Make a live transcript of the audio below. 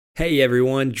Hey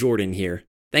everyone, Jordan here.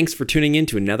 Thanks for tuning in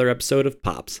to another episode of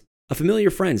Pops. A familiar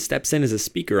friend steps in as a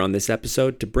speaker on this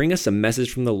episode to bring us a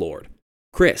message from the Lord.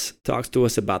 Chris talks to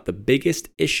us about the biggest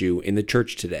issue in the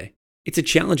church today. It's a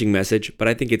challenging message, but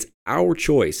I think it's our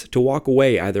choice to walk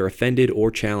away either offended or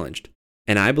challenged.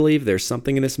 And I believe there's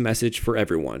something in this message for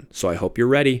everyone, so I hope you're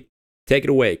ready. Take it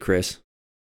away, Chris.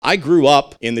 I grew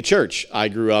up in the church. I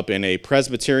grew up in a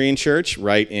Presbyterian church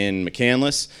right in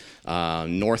McCandless,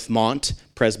 Northmont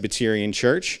Presbyterian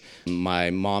Church.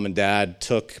 My mom and dad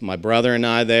took my brother and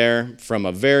I there from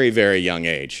a very, very young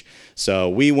age. So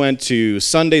we went to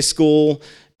Sunday school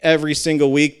every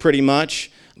single week pretty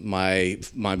much. My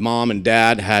mom and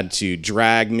dad had to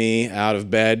drag me out of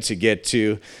bed to get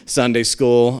to Sunday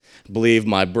school. I believe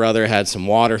my brother had some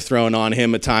water thrown on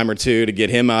him a time or two to get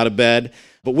him out of bed.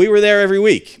 But we were there every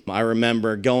week. I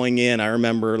remember going in. I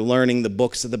remember learning the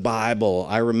books of the Bible.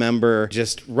 I remember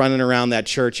just running around that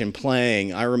church and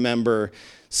playing. I remember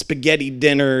spaghetti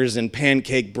dinners and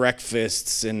pancake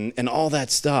breakfasts and all that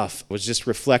stuff. I was just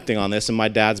reflecting on this, and my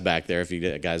dad's back there, if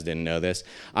you guys didn't know this.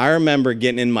 I remember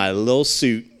getting in my little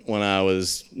suit when I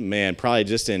was, probably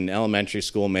just in elementary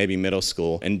school, maybe middle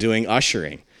school, and doing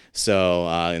ushering. So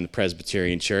in the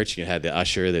Presbyterian church, you had the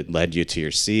usher that led you to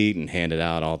your seat and handed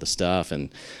out all the stuff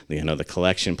and the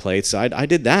collection plates. So I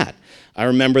did that. I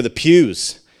remember the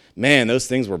pews. Man, those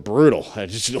things were brutal.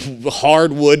 Just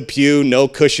hardwood pew, no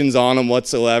cushions on them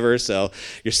whatsoever. So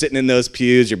you're sitting in those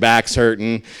pews, your back's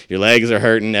hurting, your legs are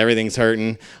hurting, everything's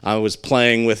hurting. I was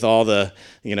playing with all the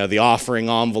offering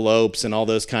envelopes and all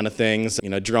those kind of things,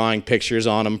 drawing pictures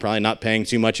on them, probably not paying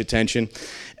too much attention.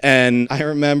 And I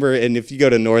remember, and if you go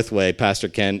to Northway, Pastor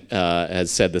Kent has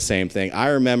said the same thing. I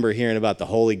remember hearing about the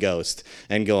Holy Ghost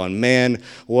and going, man,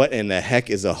 what in the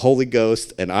heck is a Holy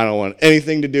Ghost? And I don't want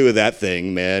anything to do with that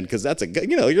thing, man, because that's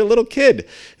you're a little kid.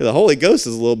 The Holy Ghost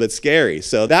is a little bit scary.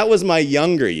 So that was my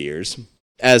younger years.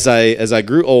 As I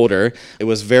grew older, it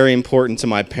was very important to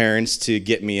my parents to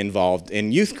get me involved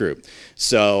in youth group.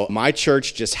 So my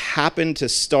church just happened to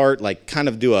start, kind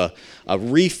of do a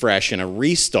refresh and a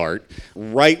restart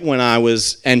right when I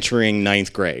was entering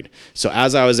ninth grade. So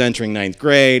as I was entering ninth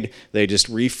grade, they just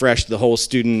refreshed the whole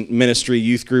student ministry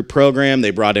youth group program.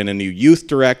 They brought in a new youth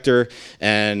director,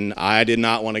 and I did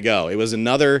not want to go. It was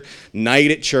another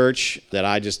night at church that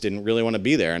I just didn't really want to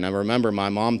be there. And I remember my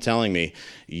mom telling me,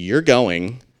 "You're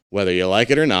going, whether you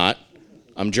like it or not.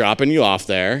 I'm dropping you off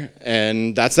there,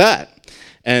 and that's that."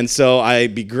 And so I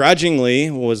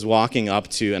begrudgingly was walking up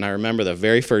to, and I remember the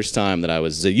very first time that I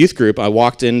was a youth group, I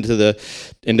walked into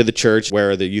the church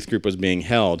where the youth group was being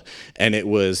held, and it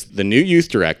was the new youth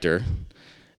director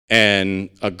and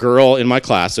a girl in my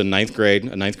class, a ninth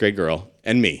grade girl,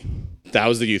 and me. That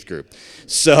was the youth group.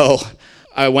 So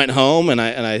I went home and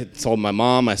I told my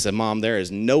mom, I said, "Mom, there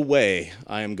is no way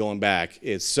I am going back.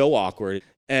 It's so awkward."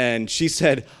 And she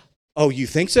said, "Oh, you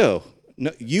think so?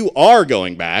 No, you are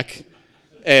going back.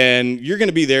 And you're going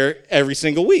to be there every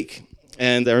single week."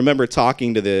 And I remember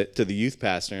talking to the youth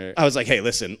pastor. I was like, "Hey,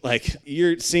 listen,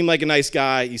 you seem like a nice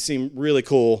guy. You seem really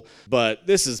cool, but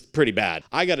this is pretty bad.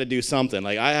 I got to do something.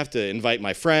 I have to invite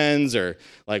my friends, or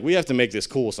we have to make this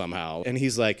cool somehow." And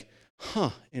he's like,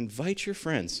 "Invite your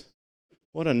friends.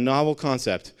 What a novel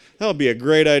concept. That would be a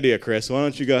great idea, Chris. Why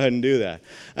don't you go ahead and do that?"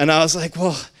 And I was like,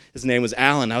 "Well," his name was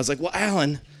Alan. I was like, "Well,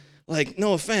 Alan,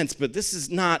 no offense, but this is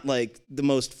not the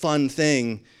most fun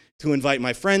thing to invite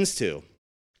my friends to."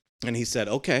 And he said,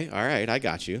 "Okay, all right, I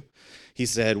got you." He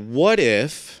said, "What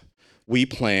if we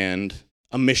planned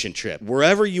a mission trip?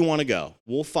 Wherever you want to go,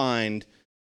 we'll find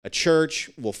a church,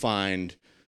 we'll find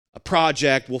a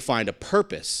project, we'll find a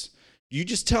purpose. You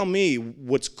just tell me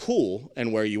what's cool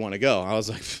and where you want to go." I was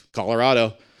like,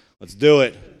 "Colorado, let's do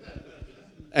it."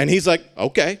 And he's like,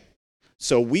 "Okay."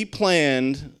 So we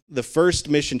planned. The first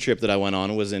mission trip that I went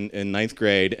on was in ninth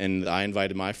grade, and I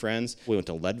invited my friends. We went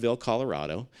to Leadville,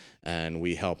 Colorado, and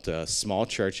we helped a small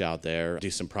church out there do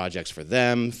some projects for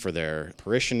them, for their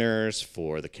parishioners,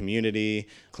 for the community,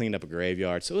 cleaned up a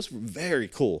graveyard. So it was very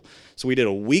cool. So we did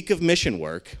a week of mission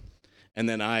work, and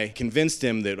then I convinced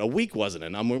him that a week wasn't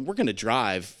enough. We're going to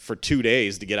drive for 2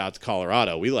 days to get out to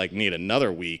Colorado. We need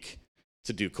another week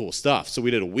to do cool stuff. So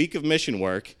we did a week of mission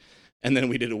work, and then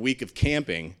we did a week of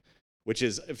camping, which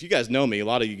is, if you guys know me, a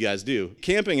lot of you guys do.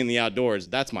 Camping in the outdoors,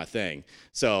 that's my thing.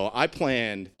 So I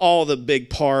planned all the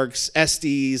big parks,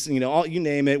 Estes, all, you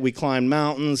name it. We climbed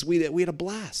mountains. We had a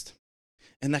blast.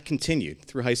 And that continued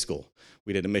through high school.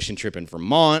 We did a mission trip in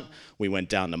Vermont. We went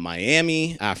down to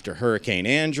Miami after Hurricane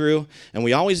Andrew. And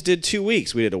we always did 2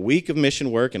 weeks. We did a week of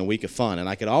mission work and a week of fun. And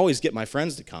I could always get my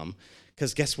friends to come,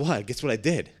 because guess what? Guess what I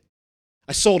did?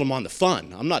 I sold them on the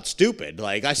fun. I'm not stupid.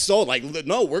 Like, I sold, like,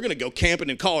 no, we're going to go camping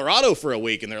in Colorado for a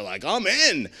week. And they're like, I'm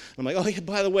in. I'm like, oh, yeah,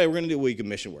 by the way, we're going to do a week of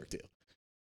mission work too.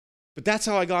 But that's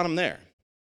how I got them there.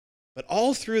 But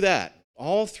all through that,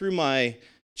 all through my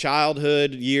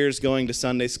childhood years going to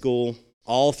Sunday school,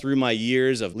 all through my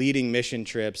years of leading mission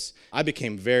trips, I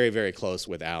became very, very close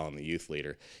with Alan, the youth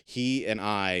leader. He and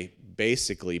I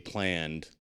basically planned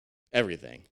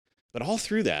everything. But all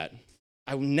through that,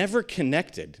 I never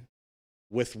connected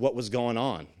with what was going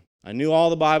on. I knew all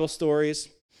the Bible stories.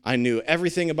 I knew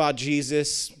everything about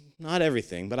Jesus. Not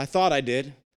everything, but I thought I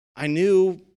did. I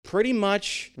knew pretty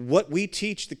much what we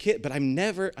teach the kid, but I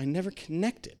never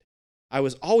connected. I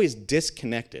was always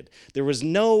disconnected. There was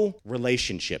no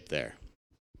relationship there.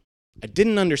 I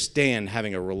didn't understand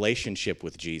having a relationship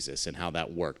with Jesus and how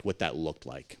that worked, what that looked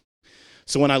like.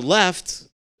 So when I left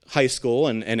high school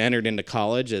and entered into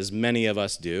college, as many of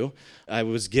us do, I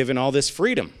was given all this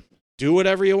freedom. Do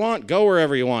whatever you want, go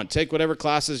wherever you want, take whatever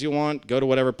classes you want, go to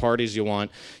whatever parties you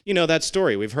want. You know that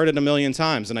story. We've heard it a million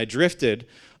times. And I drifted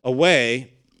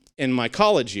away in my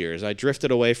college years. I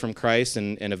drifted away from Christ,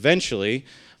 and eventually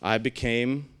I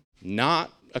became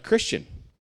not a Christian.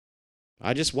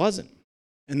 I just wasn't.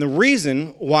 And the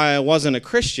reason why I wasn't a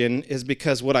Christian is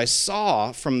because what I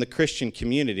saw from the Christian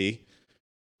community,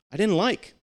 I didn't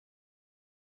like.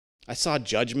 I saw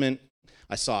judgment.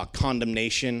 I saw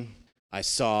condemnation. I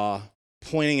saw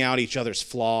pointing out each other's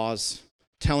flaws,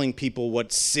 telling people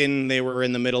what sin they were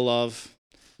in the middle of.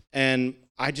 And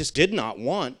I just did not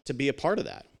want to be a part of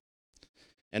that.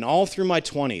 And all through my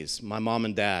 20s, my mom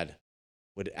and dad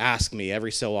would ask me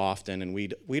every so often, and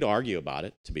we'd argue about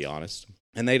it, to be honest.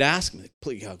 And they'd ask me,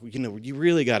 please, you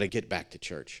really got to get back to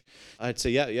church. I'd say,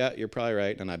 yeah, you're probably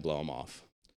right, and I'd blow them off.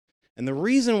 And the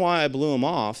reason why I blew them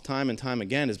off time and time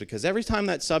again is because every time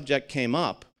that subject came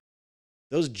up,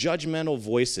 those judgmental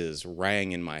voices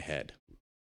rang in my head.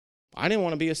 I didn't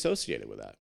want to be associated with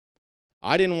that.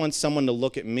 I didn't want someone to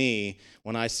look at me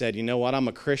when I said, you know what, I'm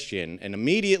a Christian, and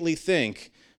immediately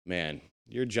think, man,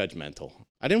 you're judgmental.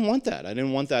 I didn't want that. I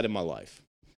didn't want that in my life.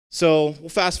 So we'll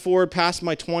fast forward past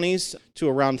my 20s to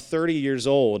around 30 years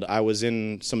old. I was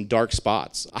in some dark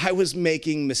spots. I was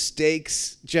making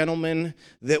mistakes, gentlemen,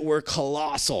 that were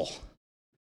colossal.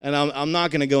 And I'm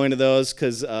not going to go into those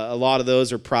because a lot of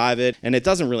those are private, and it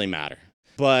doesn't really matter.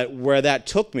 But where that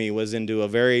took me was into a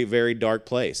very, very dark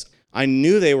place. I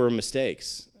knew they were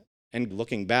mistakes. And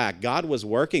looking back, God was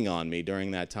working on me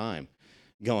during that time,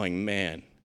 going, man,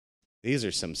 these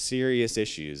are some serious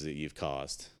issues that you've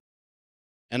caused.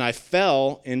 And I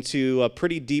fell into a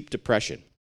pretty deep depression.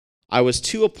 I was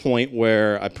to a point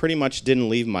where I pretty much didn't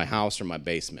leave my house or my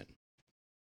basement.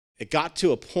 It got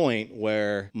to a point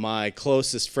where my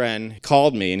closest friend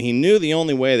called me, and he knew the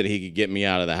only way that he could get me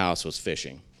out of the house was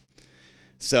fishing.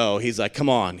 So he's like, come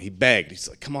on. He begged. He's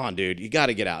like, come on, dude. You got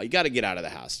to get out. You got to get out of the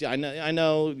house. Yeah, I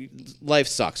know life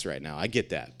sucks right now. I get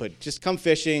that. But just come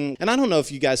fishing. And I don't know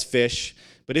if you guys fish,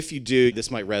 but if you do, this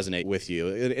might resonate with you.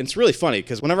 It's really funny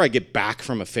because whenever I get back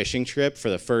from a fishing trip for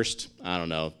the first,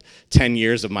 10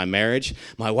 years of my marriage,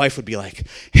 my wife would be like,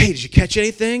 hey, did you catch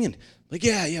anything? And like,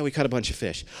 yeah, we caught a bunch of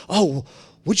fish. Oh,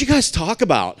 what'd you guys talk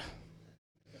about?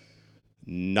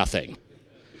 Nothing.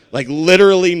 Like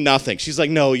literally nothing. She's like,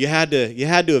 no, you had to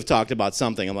have talked about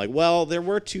something. I'm like, well, there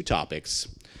were two topics.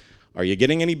 Are you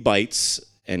getting any bites?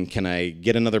 And can I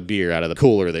get another beer out of the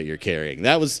cooler that you're carrying?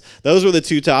 Those were the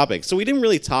two topics. So we didn't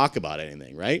really talk about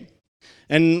anything, right?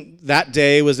 And that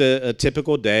day was a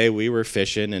typical day. We were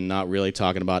fishing and not really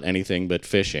talking about anything but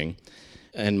fishing.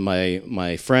 And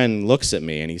my friend looks at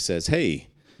me and he says, hey,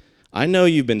 I know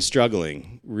you've been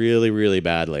struggling really, really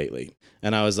bad lately.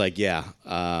 And I was like, yeah,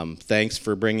 thanks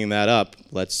for bringing that up.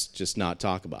 Let's just not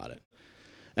talk about it.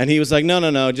 And he was like,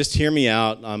 no, just hear me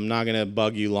out. I'm not going to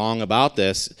bug you long about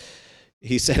this.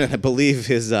 He said, and I believe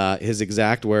his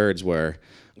exact words were,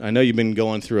 I know you've been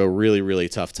going through a really, really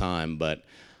tough time, but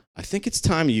I think it's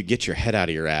time you get your head out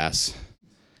of your ass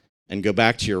and go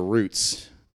back to your roots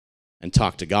and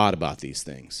talk to God about these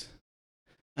things.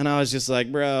 And I was just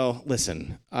like, bro,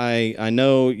 listen, I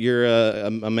know you're a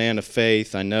man of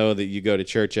faith. I know that you go to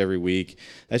church every week.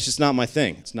 That's just not my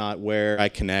thing. It's not where I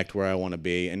connect, where I want to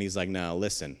be. And he's like, no,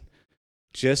 listen,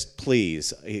 just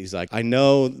please. He's like, I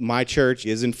know my church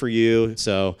isn't for you.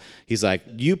 So he's like,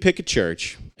 you pick a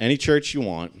church, any church you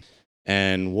want,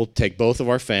 and we'll take both of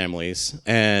our families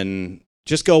and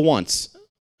just go once,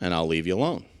 and I'll leave you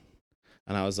alone.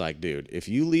 And I was like, dude, if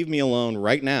you leave me alone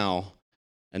right now,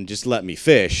 and just let me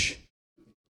fish,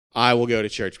 I will go to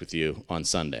church with you on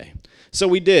Sunday. So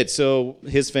we did. So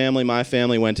his family, my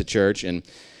family went to church, and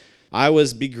I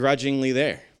was begrudgingly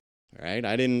there, right?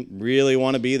 I didn't really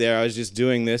want to be there. I was just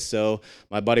doing this so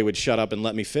my buddy would shut up and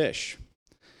let me fish.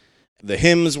 The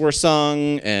hymns were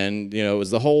sung, and it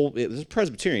was a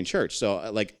Presbyterian church,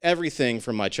 so like everything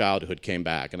from my childhood came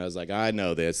back, and I was like, I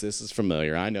know this is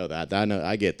familiar, I know that,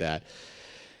 I get that.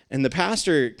 And the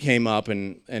pastor came up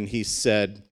and he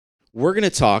said, we're going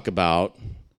to talk about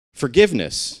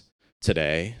forgiveness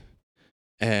today.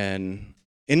 And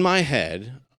in my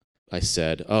head, I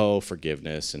said, oh,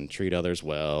 forgiveness, and treat others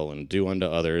well, and do unto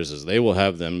others as they will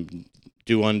have them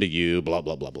do unto you, blah,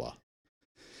 blah, blah, blah.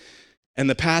 And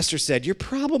the pastor said, you're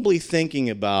probably thinking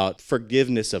about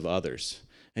forgiveness of others.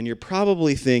 And you're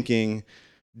probably thinking,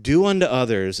 do unto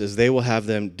others as they will have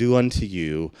them do unto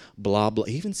you, blah, blah.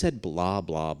 He even said blah,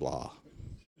 blah, blah.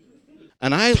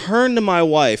 And I turned to my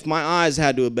wife. My eyes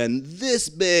had to have been this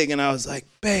big. And I was like,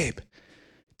 babe,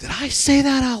 did I say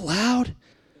that out loud?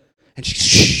 And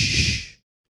she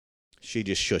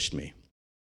just shushed me.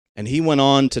 And he went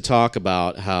on to talk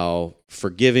about how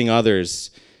forgiving others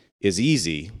is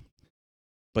easy,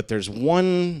 but there's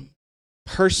one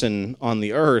person on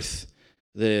the earth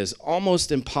that is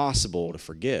almost impossible to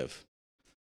forgive,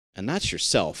 and that's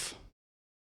yourself.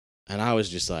 And I was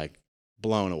just like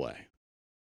blown away.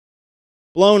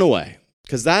 Blown away,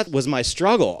 because that was my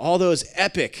struggle. All those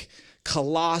epic,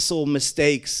 colossal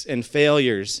mistakes and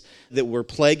failures that were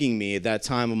plaguing me at that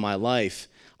time of my life,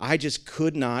 I just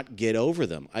could not get over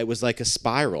them. It was like a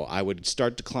spiral. I would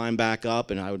start to climb back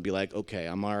up, and I would be like, okay,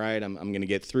 I'm all right. I'm going to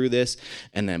get through this.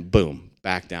 And then boom,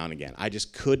 back down again. I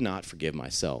just could not forgive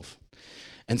myself.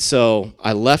 And so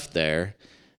I left there,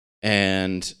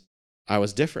 and I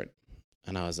was different.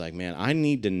 And I was like, man, I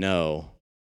need to know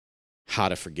how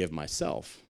to forgive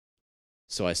myself.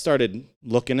 So I started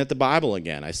looking at the Bible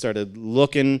again. I started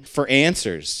looking for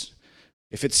answers.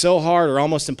 If it's so hard or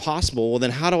almost impossible, well,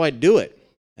 then how do I do it?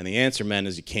 And the answer, men,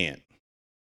 is you can't.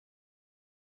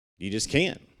 You just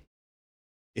can't.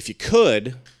 If you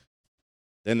could,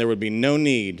 then there would be no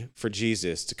need for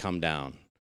Jesus to come down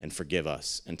and forgive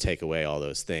us and take away all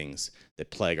those things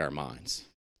that plague our minds.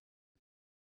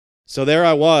 So there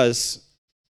I was,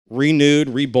 renewed,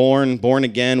 reborn, born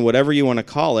again, whatever you want to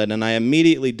call it, and I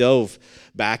immediately dove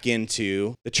back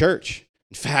into the church.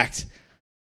 In fact,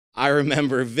 I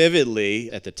remember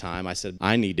vividly at the time, I said,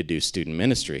 I need to do student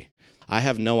ministry. I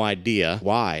have no idea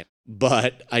why,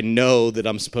 but I know that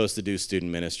I'm supposed to do student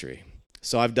ministry.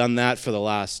 So I've done that for the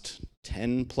last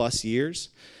 10 plus years.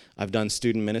 I've done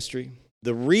student ministry.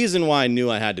 The reason why I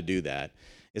knew I had to do that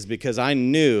is because I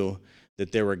knew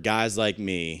that there were guys like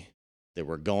me that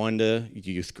were going to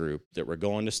youth group, that were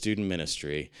going to student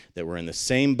ministry, that were in the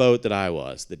same boat that I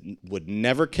was, that would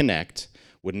never connect,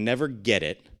 would never get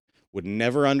it, would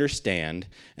never understand,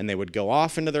 and they would go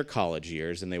off into their college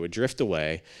years, and they would drift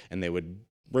away, and they would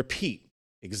repeat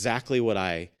exactly what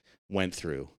I went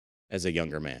through as a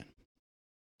younger man.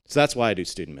 So that's why I do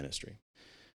student ministry.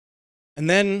 And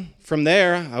then from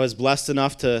there, I was blessed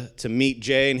enough to meet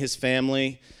Jay and his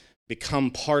family,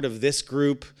 become part of this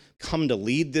group, come to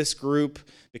lead this group,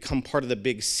 become part of the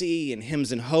Big C and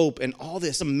Hymns and Hope and all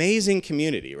this amazing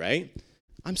community, right?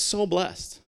 I'm so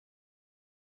blessed.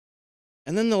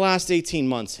 And then the last 18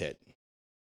 months hit.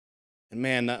 And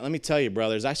man, let me tell you,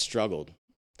 brothers, I struggled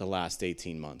the last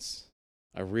 18 months.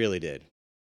 I really did.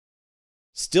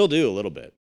 Still do a little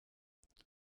bit.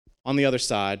 On the other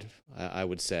side, I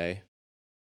would say.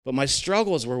 But my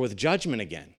struggles were with judgment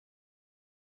again.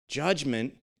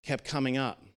 Judgment kept coming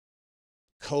up.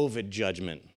 COVID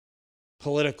judgment,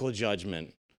 political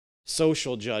judgment,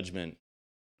 social judgment.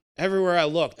 Everywhere I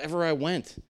looked, everywhere I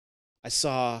went, I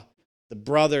saw the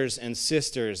brothers and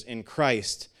sisters in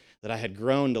Christ that I had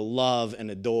grown to love and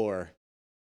adore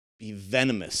be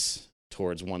venomous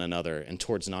towards one another and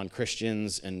towards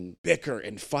non-Christians and bicker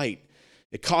and fight.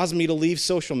 It caused me to leave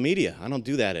social media. I don't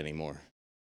do that anymore.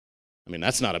 I mean,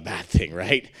 that's not a bad thing,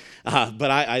 right?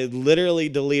 But I literally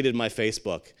deleted my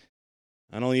Facebook.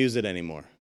 I don't use it anymore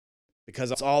because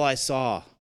that's all I saw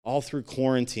all through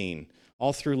quarantine,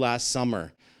 all through last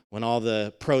summer when all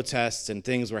the protests and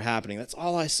things were happening. That's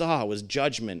all I saw was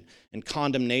judgment and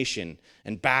condemnation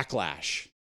and backlash.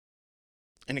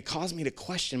 And it caused me to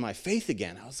question my faith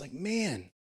again. I was like, man,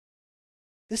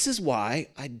 this is why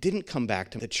I didn't come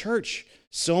back to the church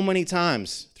so many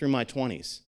times through my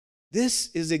 20s. This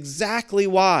is exactly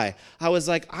why I was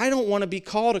like, I don't want to be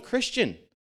called a Christian.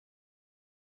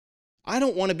 I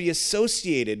don't want to be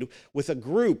associated with a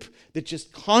group that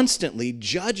just constantly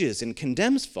judges and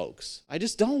condemns folks. I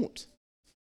just don't.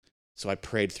 So I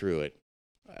prayed through it.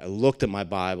 I looked at my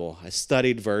Bible. I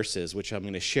studied verses, which I'm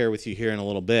going to share with you here in a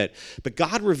little bit. But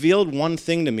God revealed one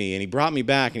thing to me, and he brought me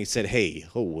back, and he said, hey,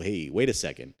 wait a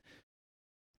second.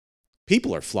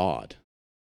 People are flawed.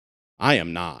 I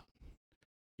am not.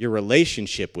 Your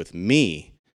relationship with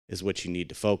me is what you need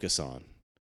to focus on.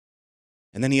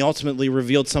 And then he ultimately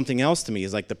revealed something else to me.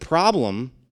 He's like, the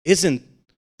problem isn't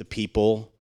the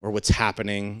people or what's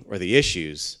happening or the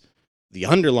issues. The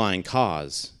underlying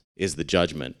cause is the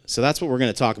judgment. So that's what we're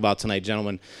going to talk about tonight,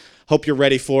 gentlemen. Hope you're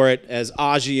ready for it. As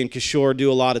Aji and Kishore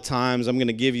do a lot of times, I'm going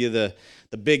to give you the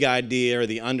big idea or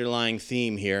the underlying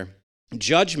theme here.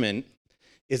 Judgment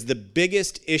is the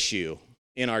biggest issue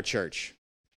in our church.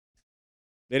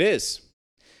 It is.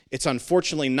 It's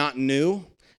unfortunately not new,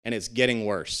 and it's getting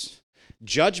worse.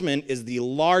 Judgment is the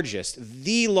largest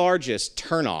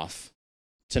turnoff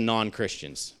to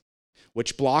non-Christians,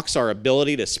 which blocks our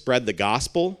ability to spread the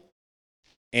gospel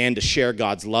and to share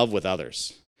God's love with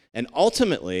others. And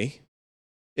ultimately,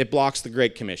 it blocks the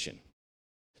Great Commission.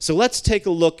 So let's take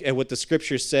a look at what the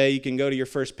scriptures say. You can go to your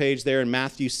first page there in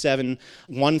Matthew 7,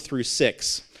 1 through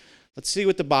 6. Let's see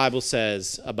what the Bible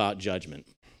says about judgment.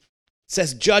 It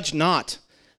says, "Judge not,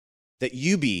 that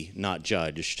you be not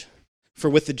judged. For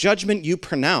with the judgment you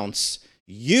pronounce,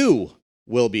 you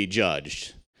will be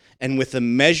judged. And with the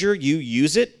measure you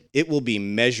use it, it will be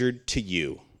measured to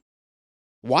you."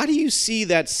 Why do you see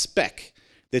that speck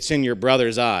that's in your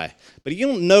brother's eye, but you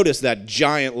don't notice that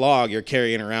giant log you're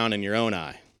carrying around in your own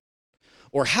eye?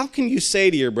 Or how can you say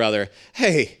to your brother,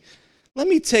 "Hey, let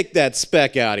me take that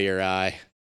speck out of your eye,"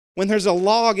 when there's a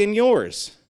log in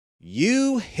yours?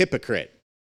 You hypocrite.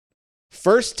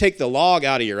 First take the log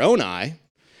out of your own eye,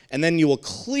 and then you will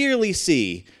clearly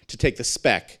see to take the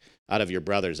speck out of your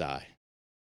brother's eye.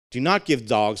 Do not give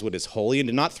dogs what is holy, and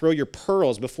do not throw your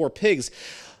pearls before pigs,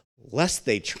 lest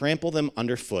they trample them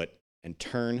underfoot and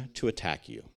turn to attack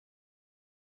you.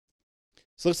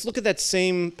 So let's look at that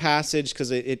same passage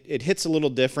because it hits a little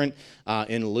different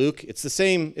in Luke. It's the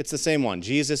same one.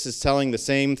 Jesus is telling the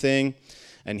same thing,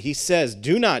 and he says,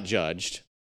 "Do not judge,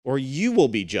 or you will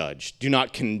be judged. Do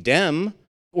not condemn,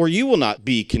 or you will not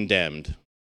be condemned.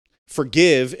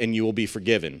 Forgive, and you will be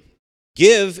forgiven.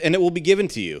 Give, and it will be given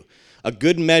to you. A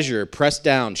good measure, pressed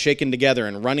down, shaken together,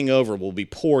 and running over will be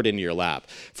poured into your lap.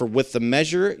 For with the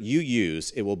measure you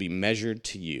use, it will be measured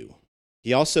to you."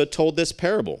 He also told this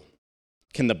parable.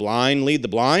 "Can the blind lead the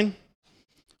blind?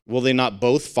 Will they not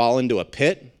both fall into a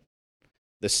pit?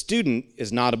 The student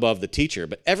is not above the teacher,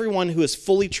 but everyone who is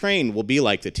fully trained will be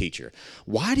like the teacher.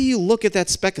 Why do you look at that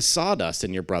speck of sawdust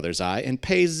in your brother's eye and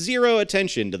pay zero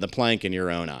attention to the plank in your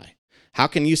own eye? How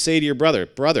can you say to your brother,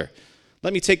 'Brother,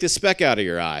 let me take this speck out of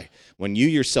your eye,' when you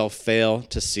yourself fail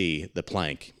to see the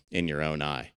plank in your own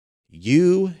eye?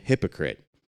 You hypocrite."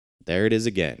 There it is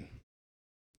again.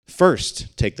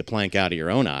 First, take the plank out of your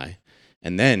own eye,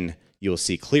 and then you will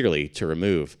see clearly to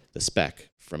remove the speck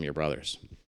from your brother's.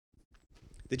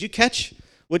 Did you catch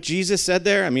what Jesus said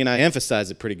there? I mean, I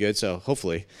emphasized it pretty good, so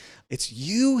hopefully. It's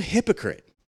you hypocrite.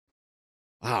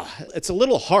 Wow, it's a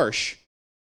little harsh,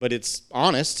 but it's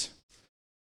honest.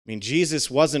 I mean, Jesus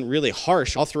wasn't really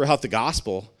harsh all throughout the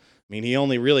gospel. I mean, he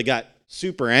only really got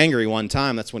super angry one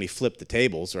time. That's when he flipped the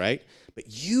tables, right?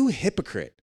 But you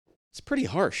hypocrite. It's pretty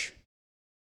harsh.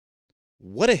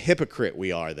 What a hypocrite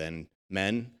we are then,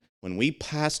 men, when we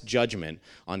pass judgment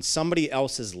on somebody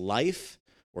else's life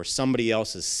or somebody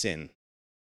else's sin.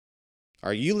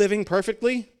 Are you living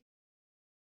perfectly?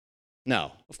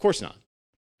 No, of course not.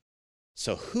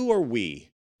 So who are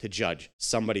we to judge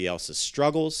somebody else's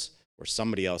struggles or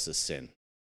somebody else's sin?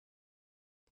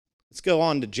 Let's go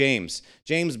on to James.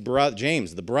 James,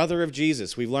 the brother of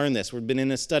Jesus. We've learned this. We've been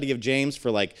in a study of James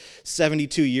for like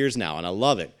 72 years now, and I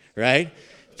love it, right?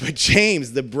 But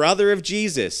James, the brother of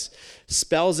Jesus,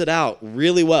 spells it out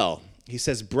really well. He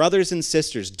says, "Brothers and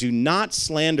sisters, do not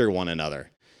slander one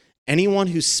another. Anyone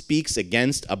who speaks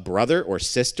against a brother or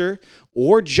sister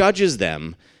or judges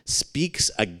them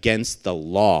speaks against the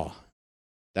law."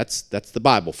 That's the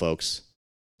Bible, folks.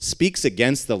 Speaks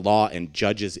against the law and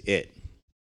judges it.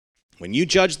 When you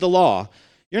judge the law,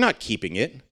 you're not keeping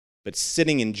it, but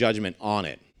sitting in judgment on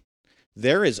it.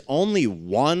 There is only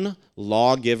one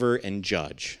lawgiver and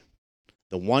judge,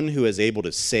 the one who is able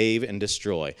to save and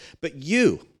destroy. But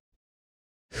you,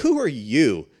 who are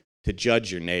you to judge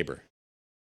your neighbor?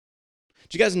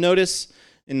 Did you guys notice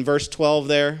in verse 12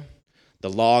 there, the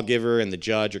lawgiver and the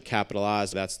judge are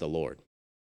capitalized? That's the Lord.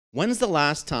 When's the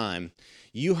last time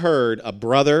you heard a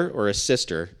brother or a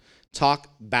sister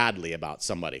talk badly about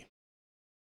somebody?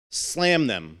 Slam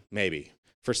them, maybe,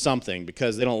 for something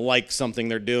because they don't like something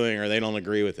they're doing or they don't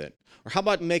agree with it. Or how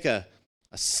about make a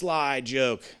sly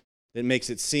joke that makes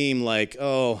it seem like,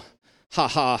 oh,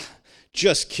 haha,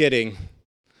 just kidding,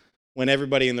 when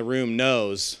everybody in the room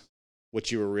knows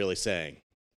what you were really saying.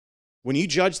 When you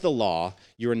judge the law,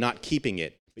 you are not keeping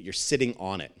it, but you're sitting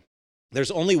on it.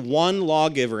 There's only one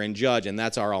lawgiver and judge, and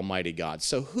that's our Almighty God.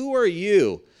 So who are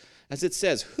you, as it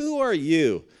says, who are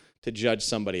you to judge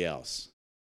somebody else?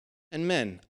 And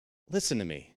men, listen to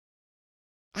me.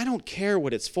 I don't care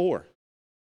what it's for.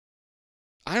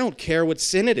 I don't care what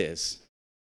sin it is.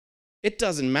 It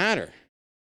doesn't matter.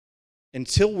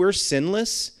 Until we're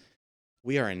sinless,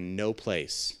 we are in no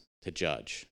place to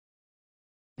judge.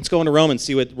 Let's go into Romans,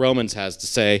 see what Romans has to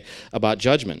say about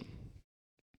judgment.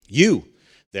 You,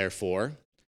 therefore,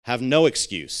 have no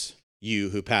excuse, you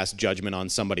who pass judgment on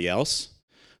somebody else.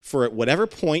 For at whatever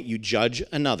point you judge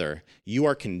another, you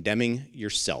are condemning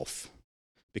yourself.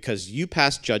 Because you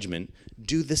pass judgment,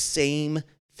 do the same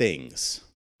things.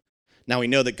 Now we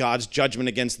know that God's judgment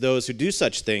against those who do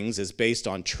such things is based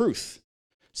on truth.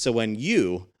 So when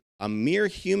you, a mere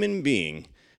human being,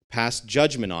 pass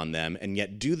judgment on them and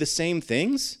yet do the same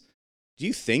things, do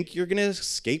you think you're going to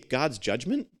escape God's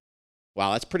judgment?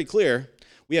 Wow, that's pretty clear.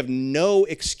 We have no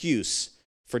excuse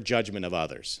for judgment of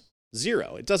others.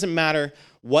 Zero. It doesn't matter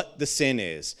what the sin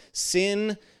is.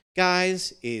 Sin,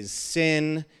 guys, is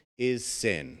sin is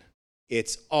sin.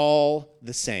 It's all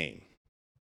the same.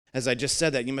 As I just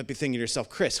said that, you might be thinking to yourself,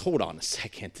 Chris, hold on a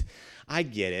second. I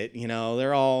get it.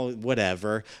 They're all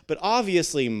whatever. But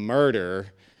obviously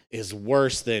murder is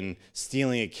worse than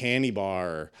stealing a candy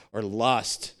bar or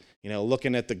lust,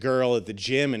 looking at the girl at the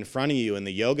gym in front of you in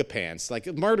the yoga pants. Like,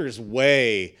 murder is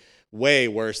way, way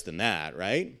worse than that,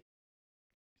 right?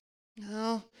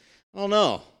 Well, I don't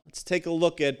know. Let's take a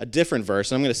look at a different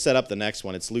verse. I'm going to set up the next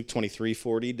one. It's Luke 23,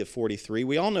 40 to 43.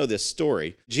 We all know this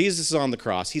story. Jesus is on the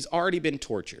cross. He's already been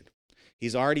tortured.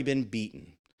 He's already been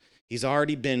beaten. He's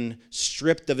already been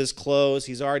stripped of his clothes.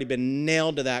 He's already been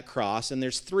nailed to that cross. And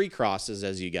there's 3 crosses,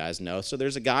 as you guys know. So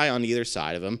there's a guy on either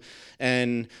side of him.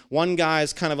 And one guy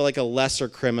is kind of like a lesser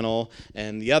criminal.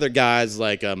 And the other guy's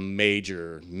like a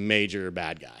major, major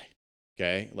bad guy.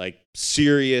 Okay? Like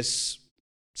serious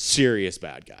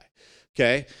bad guy.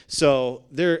 Okay, so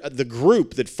the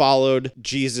group that followed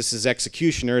Jesus'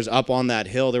 executioners up on that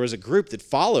hill, there was a group that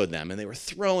followed them, and they were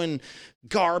throwing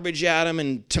garbage at him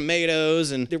and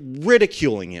tomatoes, and they're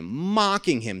ridiculing him,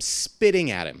 mocking him,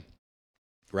 spitting at him,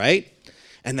 right?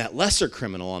 And that lesser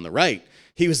criminal on the right,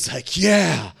 he was like,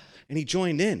 yeah, and he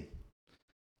joined in.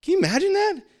 Can you imagine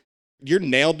that? You're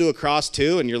nailed to a cross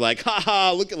too, and you're like,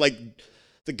 ha, look at like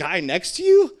the guy next to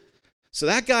you. So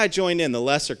that guy joined in, the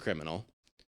lesser criminal.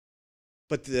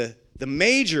 But the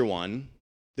major one,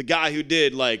 the guy who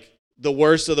did like the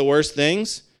worst of the worst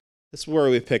things, this is where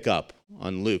we pick up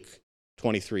on Luke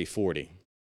 23:40.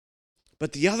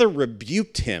 But the other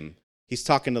rebuked him. He's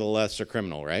talking to the lesser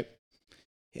criminal, right?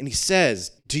 And he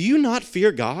says, do you not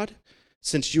fear God,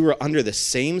 since you are under the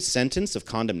same sentence of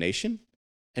condemnation?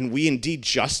 And we indeed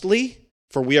justly,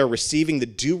 for we are receiving the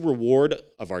due reward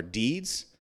of our deeds.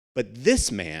 But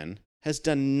this man has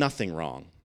done nothing wrong.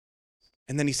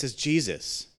 And then he says,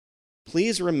 Jesus,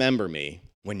 please remember me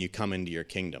when you come into your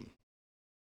kingdom.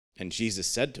 And Jesus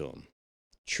said to him,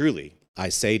 truly, I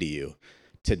say to you,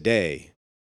 today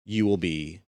you will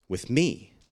be with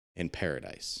me in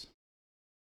paradise.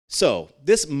 So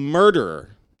this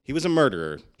murderer, he was a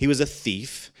murderer, he was a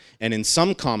thief, and in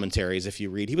some commentaries, if you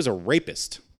read, he was a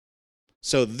rapist.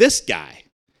 So this guy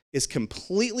is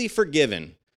completely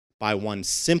forgiven by one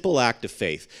simple act of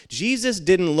faith. Jesus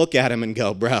didn't look at him and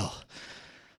go, bro,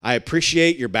 I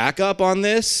appreciate your backup on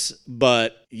this,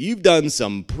 but you've done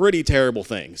some pretty terrible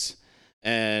things.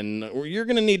 And you're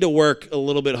going to need to work a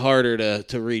little bit harder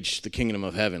to reach the kingdom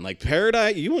of heaven. Like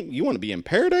paradise, you want to be in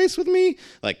paradise with me?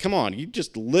 Like, come on, you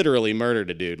just literally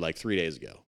murdered a dude like 3 days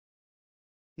ago.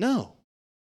 No,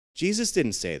 Jesus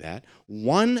didn't say that.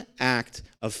 One act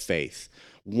of faith,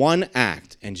 one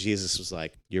act. And Jesus was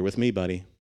like, you're with me, buddy.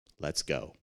 Let's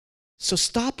go. So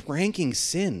stop ranking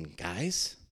sin,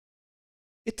 guys.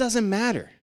 It doesn't matter.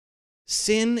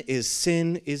 Sin is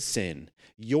sin is sin.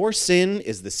 Your sin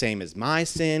is the same as my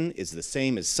sin, is the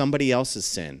same as somebody else's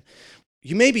sin.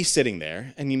 You may be sitting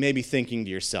there and you may be thinking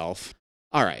to yourself,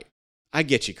 all right, I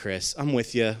get you, Chris. I'm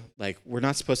with you. Like, we're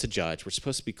not supposed to judge. We're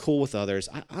supposed to be cool with others.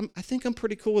 I think I'm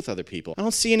pretty cool with other people. I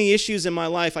don't see any issues in my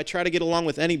life. I try to get along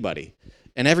with anybody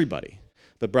and everybody.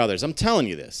 But brothers, I'm telling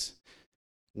you this.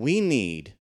 We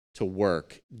need to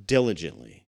work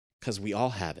diligently because we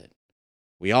all have it.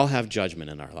 We all have judgment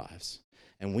in our lives.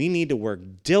 And we need to work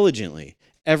diligently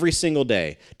every single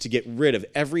day to get rid of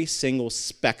every single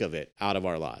speck of it out of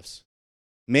our lives.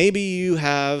 Maybe you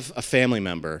have a family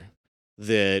member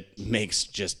that makes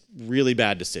just really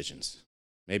bad decisions.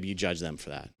 Maybe you judge them for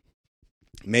that.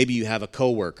 Maybe you have a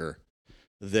coworker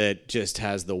that just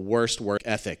has the worst work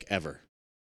ethic ever.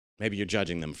 Maybe you're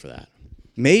judging them for that.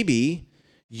 Maybe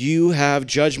you have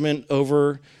judgment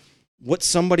over what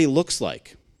somebody looks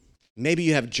like. Maybe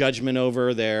you have judgment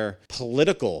over their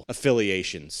political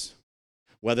affiliations,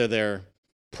 whether they're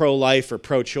pro-life or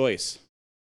pro-choice.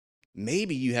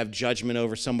 Maybe you have judgment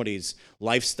over somebody's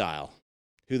lifestyle,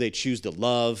 who they choose to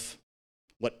love,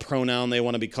 what pronoun they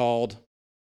want to be called.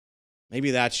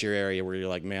 Maybe that's your area where you're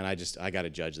like, man, I got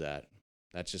to judge that.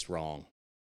 That's just wrong.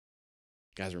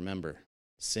 Guys, remember,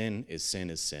 sin is sin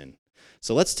is sin.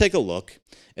 So let's take a look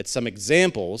at some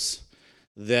examples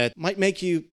that might make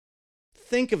you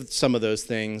think of some of those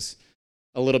things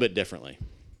a little bit differently.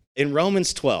 In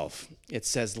Romans 12, it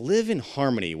says, live in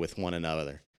harmony with one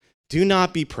another. Do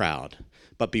not be proud,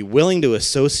 but be willing to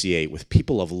associate with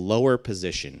people of lower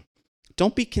position.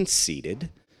 Don't be conceited.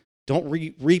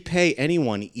 Don't repay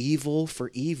anyone evil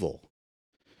for evil.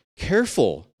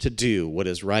 Careful to do what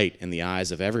is right in the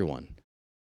eyes of everyone.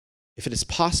 If it is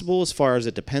possible, as far as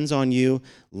it depends on you,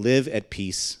 live at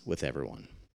peace with everyone.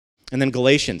 And then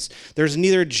Galatians, there's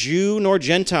neither Jew nor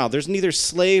Gentile, there's neither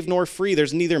slave nor free,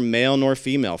 there's neither male nor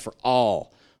female, for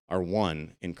all are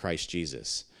one in Christ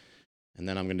Jesus. And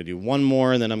then I'm going to do one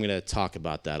more, and then I'm going to talk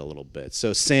about that a little bit. So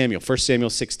 1 Samuel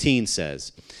 16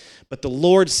 says, but the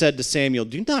Lord said to Samuel,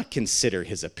 do not consider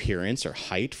his appearance or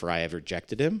height, for I have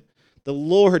rejected him. The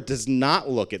Lord does not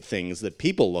look at things that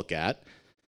people look at.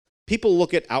 People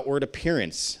look at outward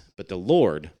appearance, but the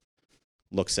Lord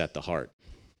looks at the heart.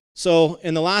 So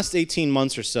in the last 18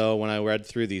 months or so, when I read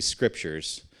through these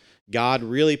scriptures, God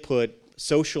really put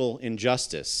social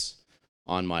injustice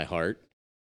on my heart,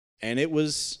 and it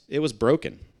was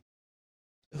broken.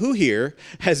 Who here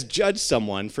has judged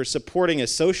someone for supporting a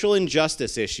social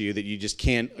injustice issue that you just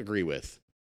can't agree with?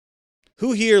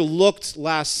 Who here looked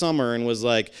last summer and was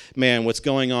like, man, what's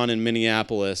going on in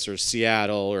Minneapolis or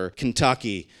Seattle or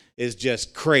Kentucky is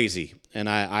just crazy, and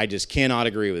I just cannot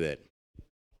agree with it?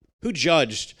 Who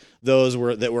judged those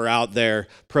that were out there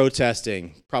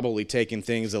protesting, probably taking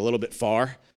things a little bit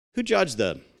far? Who judged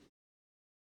them?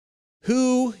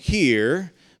 Who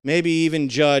here maybe even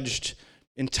judged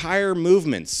entire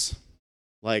movements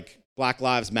like Black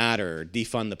Lives Matter or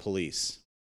defund the police?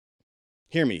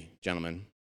 Hear me, gentlemen.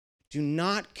 Do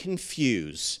not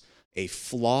confuse a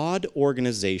flawed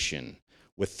organization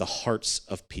with the hearts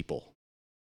of people.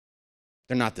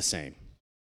 They're not the same.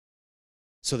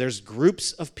 So there's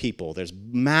groups of people, there's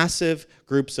massive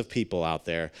groups of people out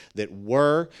there that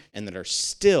were and that are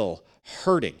still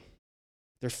hurting.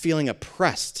 They're feeling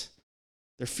oppressed.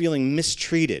 They're feeling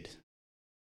mistreated.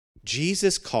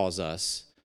 Jesus calls us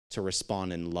to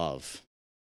respond in love,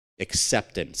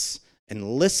 acceptance,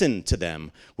 and listen to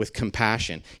them with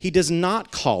compassion. He does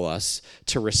not call us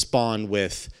to respond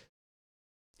with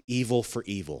evil for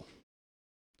evil.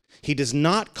 He does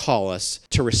not call us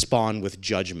to respond with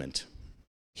judgment.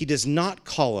 He does not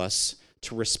call us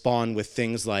to respond with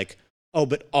things like, oh,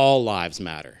 but all lives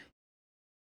matter.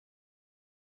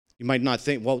 You might not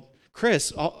think, well,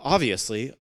 Chris,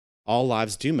 obviously, all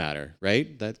lives do matter,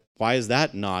 right? Why is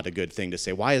that not a good thing to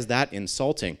say? Why is that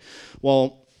insulting?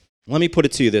 Well, let me put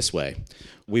it to you this way.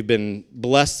 We've been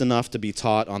blessed enough to be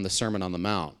taught on the Sermon on the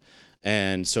Mount.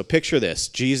 And so picture this.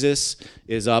 Jesus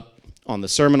is up on the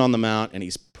Sermon on the Mount, and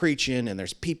he's preaching, and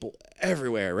there's people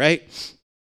everywhere, right?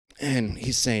 And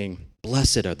he's saying,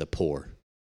 blessed are the poor.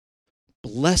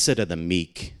 Blessed are the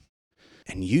meek.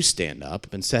 And you stand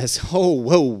up and says, oh,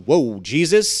 whoa,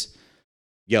 Jesus.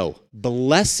 Yo,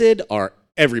 blessed are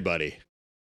everybody.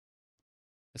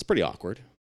 That's pretty awkward.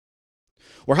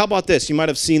 Or how about this? You might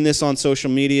have seen this on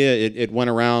social media. It went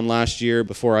around last year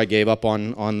before I gave up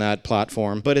on that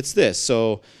platform. But it's this.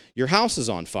 So your house is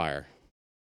on fire.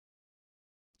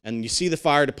 And you see the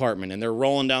fire department, and they're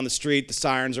rolling down the street. The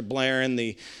sirens are blaring.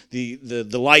 The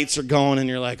lights are going, and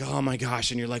you're like, oh, my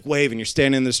gosh. And you're like waving. You're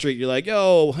standing in the street. You're like,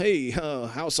 yo, hey,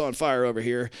 house on fire over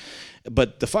here.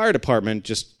 But the fire department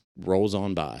just rolls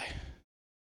on by.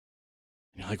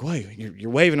 You're like, wait,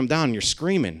 you're waving them down, and you're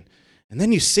screaming. And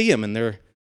then you see them, and they're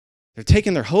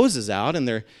taking their hoses out, and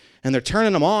they're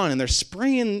turning them on, and they're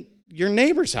spraying your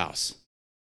neighbor's house.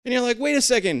 And you're like, wait a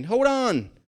second, hold on.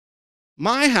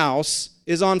 My house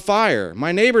is on fire.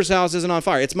 My neighbor's house isn't on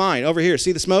fire. It's mine. Over here,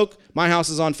 see the smoke? My house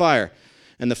is on fire.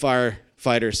 And the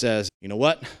firefighter says, you know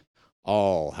what?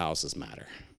 All houses matter.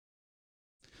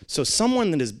 So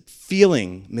someone that is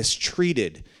feeling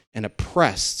mistreated and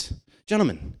oppressed,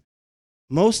 gentlemen,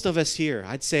 most of us here,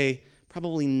 I'd say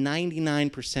probably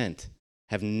 99%,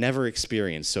 have never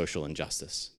experienced social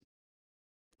injustice.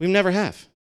 We never have.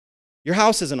 Your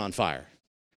house isn't on fire.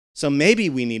 So maybe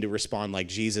we need to respond like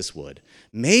Jesus would.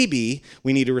 Maybe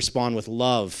we need to respond with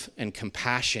love and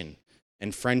compassion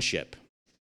and friendship.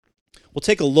 We'll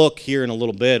take a look here in a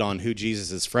little bit on who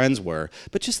Jesus' friends were,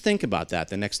 but just think about that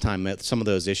the next time some of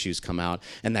those issues come out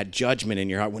and that judgment in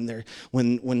your heart when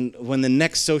the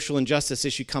next social injustice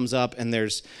issue comes up and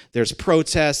there's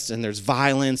protests and there's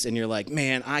violence and you're like,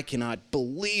 man, I cannot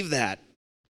believe that.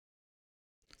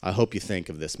 I hope you think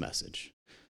of this message.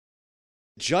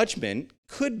 Judgment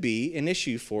could be an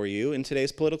issue for you in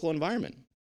today's political environment.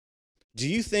 Do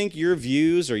you think your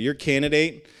views or your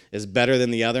candidate is better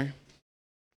than the other?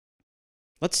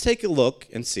 Let's take a look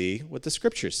and see what the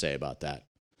scriptures say about that.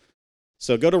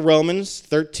 So go to Romans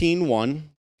 13:1.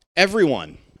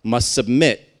 Everyone must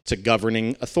submit to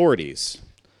governing authorities,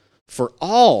 for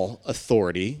all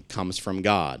authority comes from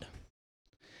God,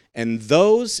 and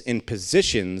those in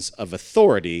positions of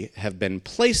authority have been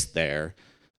placed there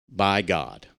by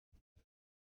God.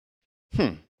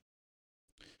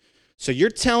 So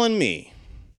you're telling me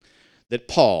that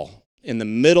Paul, in the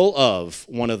middle of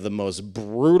one of the most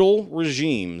brutal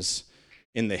regimes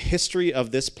in the history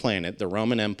of this planet, the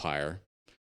Roman Empire,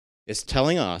 is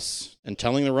telling us and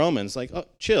telling the Romans, like, oh,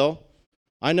 chill.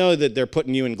 I know that they're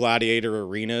putting you in gladiator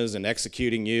arenas and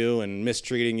executing you and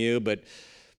mistreating you, but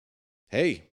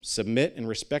hey, submit and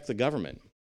respect the government.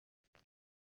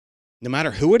 No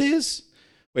matter who it is?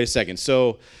 Wait a second.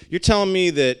 So you're telling me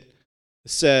that it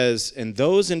says, and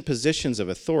those in positions of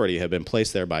authority have been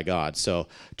placed there by God. So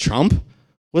Trump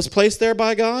was placed there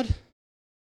by God?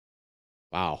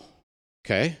 Wow.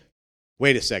 Okay.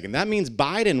 Wait a second. That means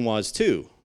Biden was too.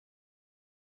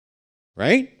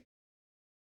 Right?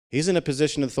 He's in a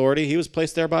position of authority. He was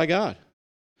placed there by God.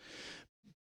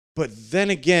 But then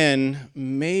again,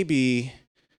 maybe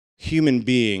human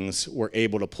beings were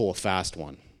able to pull a fast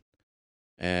one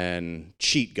and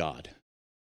cheat God.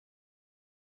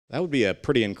 That would be a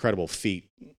pretty incredible feat,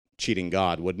 cheating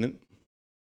God, wouldn't it?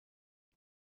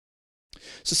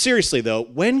 So seriously, though,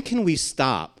 when can we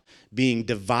stop being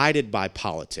divided by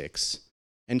politics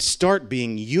and start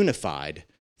being unified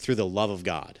through the love of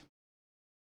God?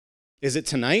 Is it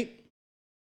tonight?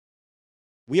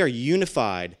 We are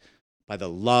unified by the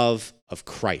love of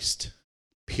Christ,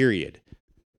 period.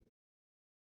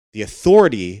 The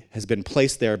authority has been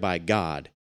placed there by God.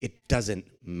 It doesn't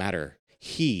matter.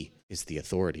 He is the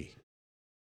authority.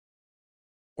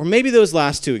 Or maybe those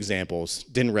last two examples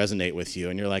didn't resonate with you,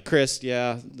 and you're like, Chris,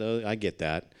 yeah, I get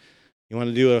that. You want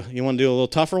to do a little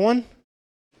tougher one?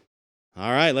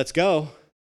 All right, let's go.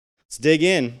 Let's dig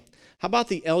in. How about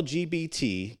the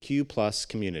LGBTQ plus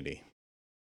community?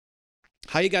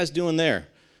 How you guys doing there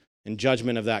in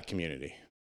judgment of that community?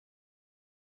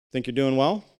 Think you're doing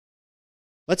well?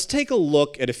 Let's take a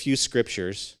look at a few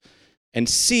scriptures and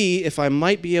see if I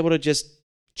might be able to just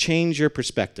change your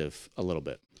perspective a little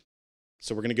bit.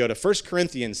 So we're going to go to 1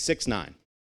 Corinthians 6:9,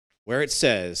 where it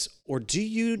says, "Or do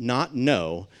you not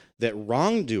know that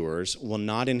wrongdoers will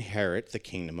not inherit the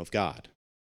kingdom of God?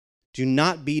 Do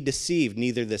not be deceived,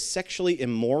 neither the sexually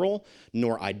immoral,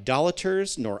 nor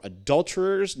idolaters, nor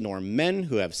adulterers, nor men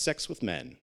who have sex with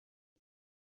men."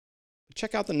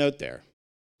 Check out the note there.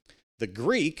 The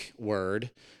Greek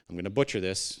word, I'm going to butcher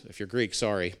this, if you're Greek,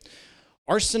 sorry,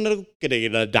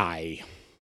 arsenokoidai,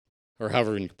 or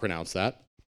however you pronounce that,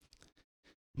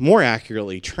 more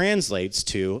accurately translates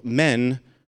to men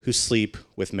who sleep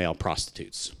with male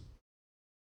prostitutes.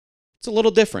 It's a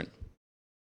little different.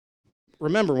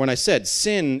 Remember when I said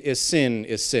sin is sin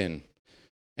is sin.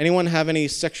 Anyone have any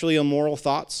sexually immoral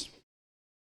thoughts?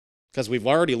 Because we've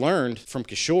already learned from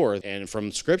Kishore and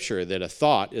from Scripture that a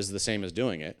thought is the same as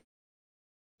doing it.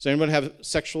 Does anyone have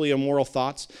sexually immoral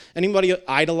thoughts? Anybody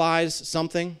idolize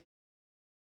something?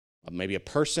 Maybe a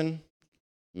person,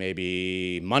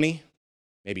 maybe money,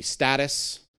 maybe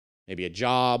status, maybe a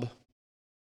job.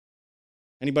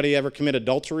 Anybody ever commit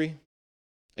adultery?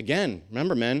 Again,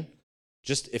 remember, men,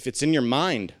 just if it's in your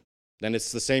mind, then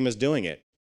it's the same as doing it.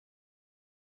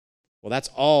 Well, that's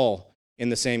all in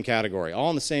the same category, all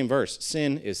in the same verse.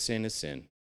 Sin is sin is sin.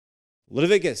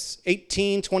 Leviticus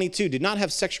 18:22, "Did not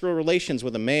have sexual relations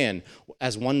with a man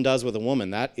as one does with a woman.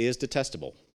 That is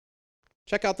detestable."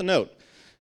 Check out the note.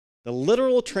 The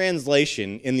literal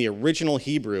translation in the original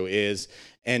Hebrew is,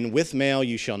 "And with male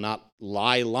you shall not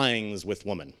lie lyings with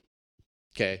woman."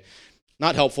 Okay,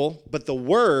 not helpful, but the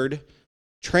word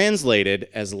translated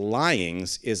as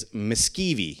lyings is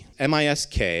miskeve,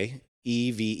 M-I-S-K-E-V-E.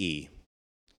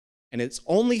 And it's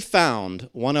only found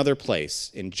one other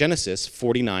place, in Genesis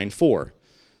 49:4,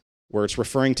 where it's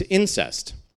referring to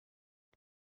incest.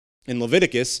 In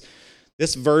Leviticus,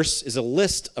 this verse is a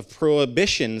list of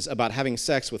prohibitions about having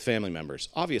sex with family members.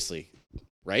 Obviously,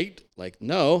 right? Like,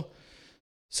 no.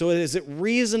 So is it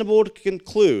reasonable to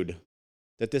conclude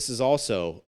that this is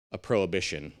also a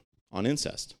prohibition on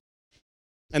incest?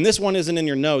 And this one isn't in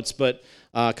your notes, but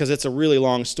because it's a really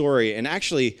long story. And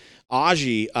actually,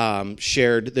 Aji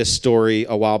shared this story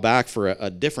a while back for a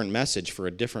different message, for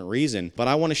a different reason. But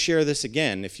I want to share this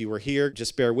again. If you were here,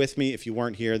 just bear with me. If you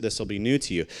weren't here, this will be new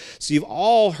to you. So you've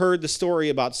all heard the story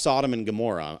about Sodom and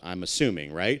Gomorrah, I'm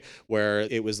assuming, right? Where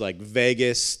it was like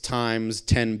Vegas times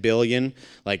 10 billion,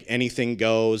 like anything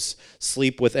goes,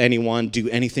 sleep with anyone, do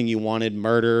anything you wanted,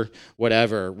 murder,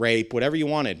 whatever, rape, whatever you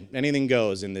wanted. Anything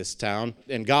goes in this town.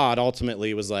 And God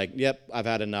ultimately was like, yep, I've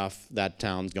had enough. That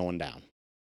town's going down.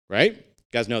 Right? You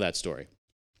guys know that story.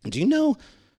 Do you know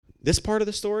this part of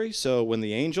the story? So when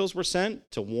the angels were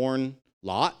sent to warn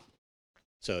Lot,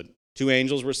 so 2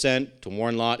 angels were sent to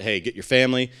warn Lot, hey, get your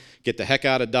family, get the heck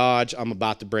out of Dodge. I'm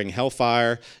about to bring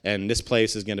hellfire, and this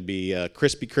place is going to be a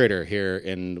crispy critter here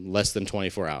in less than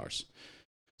 24 hours.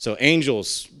 So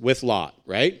angels with Lot,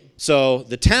 right? So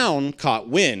the town caught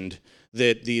wind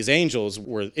that these angels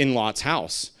were in Lot's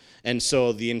house. And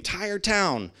so the entire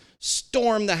town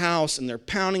storm the house, and they're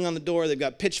pounding on the door. They've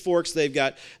got pitchforks, they've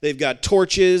got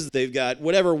torches, they've got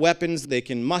whatever weapons they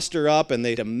can muster up, and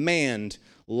they demand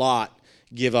Lot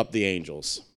give up the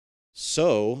angels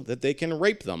so that they can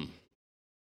rape them.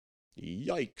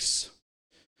 Yikes.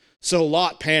 So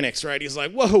Lot panics, right? He's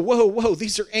like, whoa,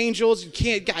 these are angels.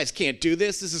 Guys can't do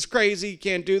this. This is crazy. You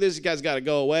can't do this. You guys got to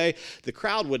go away. The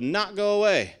crowd would not go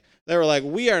away. They were like,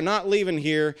 we are not leaving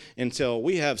here until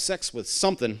we have sex with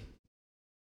something.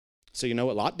 So you know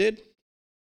what Lot did?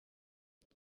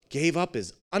 Gave up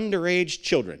his underage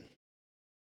children.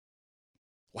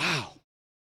 Wow.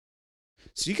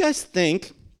 So you guys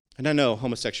think, and I know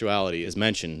homosexuality is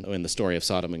mentioned in the story of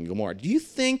Sodom and Gomorrah, do you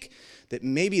think that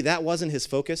maybe that wasn't his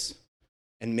focus?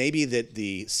 And maybe that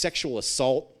the sexual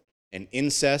assault and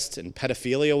incest and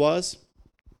pedophilia was?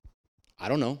 I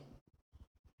don't know.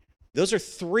 Those are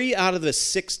 3 out of the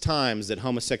 6 times that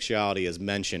homosexuality is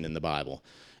mentioned in the Bible.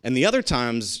 And the other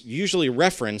times usually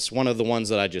reference one of the ones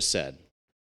that I just said.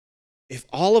 If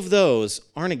all of those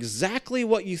aren't exactly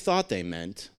what you thought they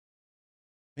meant,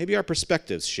 maybe our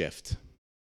perspectives shift.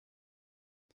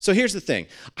 So here's the thing.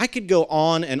 I could go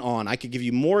on and on. I could give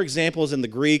you more examples in the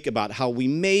Greek about how we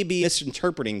may be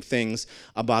misinterpreting things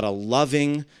about a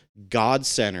loving,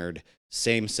 God-centered,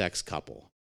 same-sex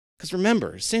couple. Because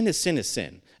remember, sin is sin is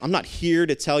sin. I'm not here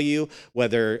to tell you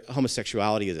whether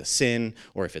homosexuality is a sin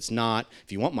or if it's not.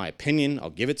 If you want my opinion, I'll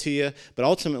give it to you. But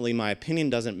ultimately, my opinion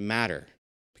doesn't matter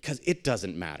because it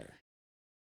doesn't matter.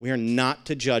 We are not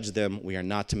to judge them. We are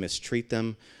not to mistreat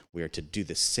them. We are to do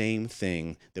the same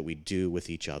thing that we do with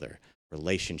each other.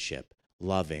 Relationship,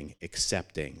 loving,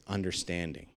 accepting,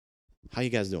 understanding. How you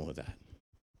guys doing with that?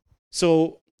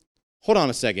 So, hold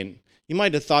on a second. You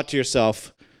might have thought to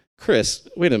yourself, Chris,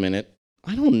 wait a minute.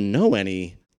 I don't know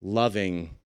any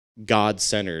loving,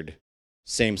 God-centered,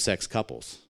 same-sex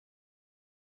couples.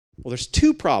 Well, there's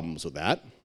 2 problems with that.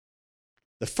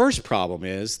 The first problem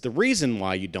is the reason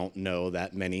why you don't know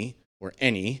that many or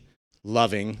any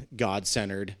loving,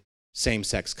 God-centered,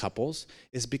 same-sex couples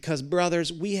is because,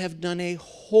 brothers, we have done a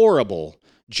horrible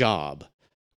job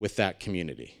with that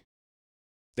community.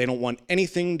 They don't want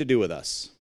anything to do with us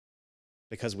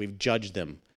because we've judged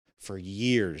them for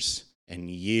years and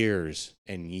years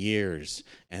and years,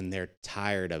 and they're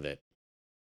tired of it.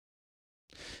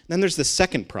 Then there's the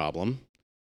second problem.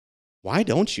 Why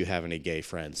don't you have any gay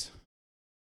friends?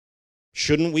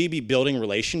 Shouldn't we be building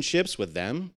relationships with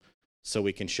them so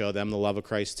we can show them the love of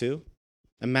Christ too?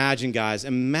 Imagine, guys,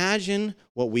 imagine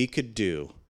what we could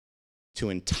do to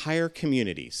entire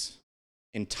communities,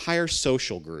 entire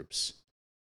social groups,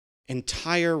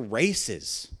 entire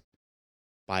races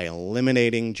by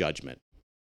eliminating judgment.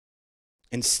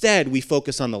 Instead, we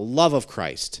focus on the love of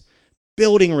Christ,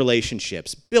 building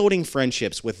relationships, building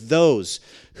friendships with those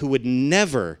who would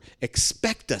never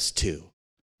expect us to.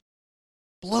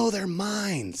 Blow their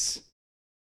minds.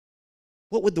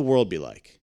 What would the world be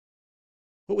like?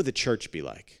 What would the church be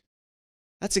like?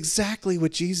 That's exactly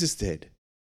what Jesus did.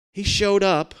 He showed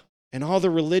up, and all the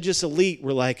religious elite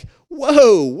were like,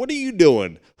 whoa, what are you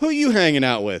doing? Who are you hanging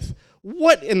out with?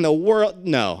 What in the world?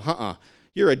 No,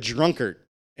 You're a drunkard.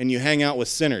 And you hang out with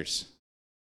sinners.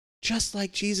 Just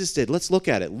like Jesus did. Let's look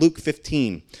at it. Luke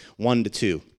 15,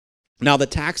 1-2. Now the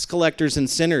tax collectors and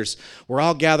sinners were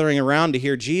all gathering around to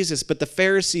hear Jesus, but the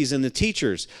Pharisees and the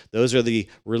teachers, those are the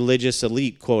religious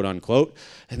elite, quote unquote,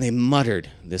 and they muttered,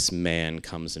 this man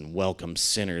comes and welcomes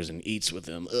sinners and eats with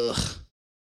them. Ugh.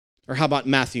 Or how about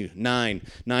Matthew 9,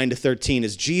 9-13?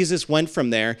 As Jesus went from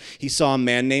there, he saw a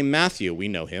man named Matthew, we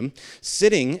know him,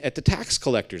 sitting at the tax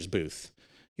collector's booth.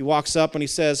 He walks up and he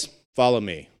says, follow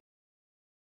me.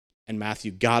 And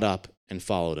Matthew got up and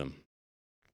followed him.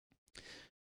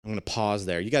 I'm going to pause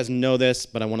there. You guys know this,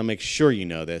 but I want to make sure you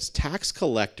know this. Tax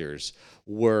collectors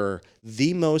were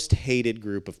the most hated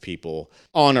group of people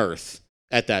on earth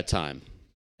at that time.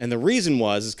 And the reason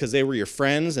is because they were your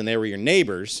friends and they were your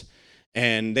neighbors,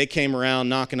 and they came around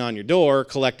knocking on your door,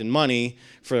 collecting money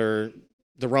for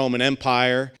the Roman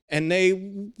Empire, and they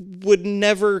would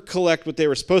never collect what they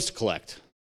were supposed to collect.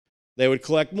 They would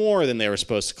collect more than they were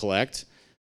supposed to collect.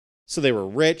 So they were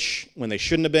rich when they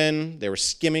shouldn't have been. They were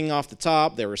skimming off the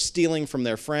top. They were stealing from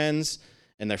their friends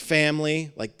and their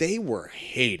family. Like, they were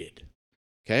hated.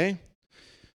 Okay?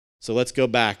 So let's go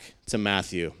back to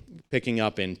Matthew, picking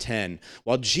up in 10.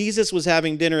 While Jesus was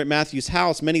having dinner at Matthew's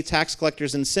house, many tax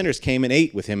collectors and sinners came and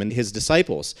ate with him and his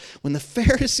disciples. When the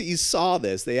Pharisees saw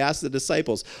this, they asked the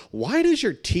disciples, "Why does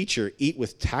your teacher eat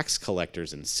with tax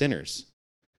collectors and sinners?"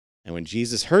 And when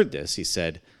Jesus heard this, he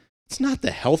said, "It's not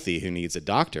the healthy who needs a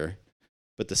doctor,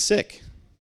 but the sick.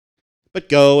 But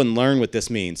go and learn what this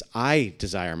means. I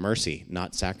desire mercy,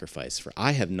 not sacrifice, for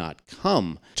I have not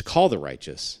come to call the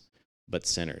righteous, but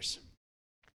sinners."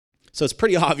 So it's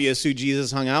pretty obvious who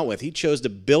Jesus hung out with. He chose to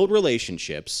build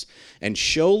relationships and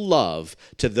show love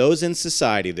to those in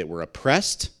society that were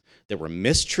oppressed, that were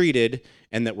mistreated,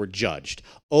 and that were judged.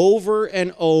 Over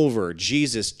and over,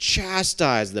 Jesus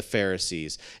chastised the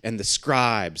Pharisees and the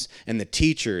scribes and the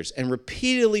teachers and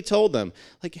repeatedly told them,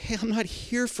 like, hey, I'm not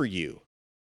here for you.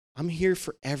 I'm here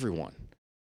for everyone.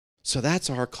 So that's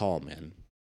our call, man.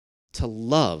 To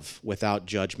love without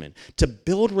judgment, to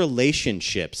build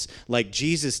relationships like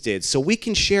Jesus did so we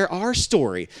can share our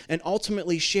story and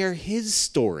ultimately share his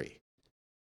story.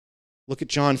 Look at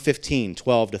John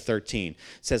 15:12-13. It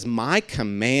says, "My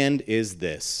command is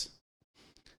this: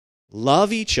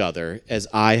 love each other as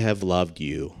I have loved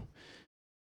you.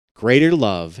 Greater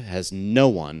love has no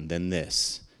one than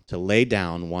this, to lay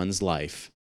down one's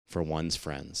life for one's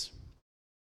friends."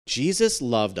 Jesus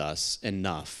loved us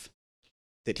enough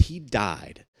that he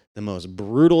died the most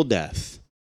brutal death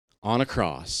on a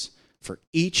cross for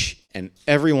each and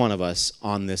every one of us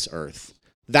on this earth.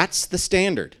 That's the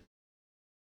standard.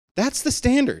 That's the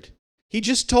standard. He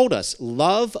just told us,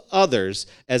 love others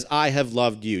as I have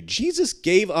loved you. Jesus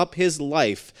gave up his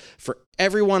life for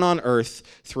everyone on earth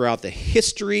throughout the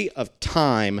history of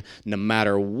time, no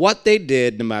matter what they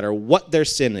did, no matter what their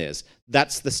sin is.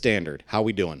 That's the standard. How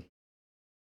we doing?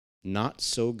 Not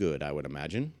so good, I would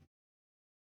imagine.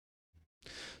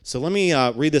 So let me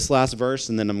read this last verse,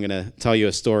 and then I'm going to tell you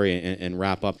a story and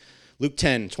wrap up. Luke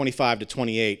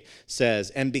 10:25-28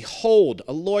 says, "And behold,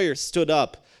 a lawyer stood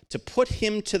up to put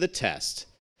him to the test."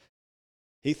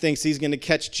 He thinks he's going to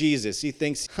catch Jesus. He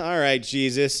thinks, all right,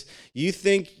 Jesus, you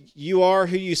think you are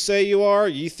who you say you are?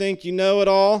 You think you know it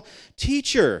all?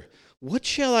 "Teacher, what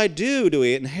shall I do to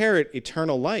inherit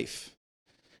eternal life?"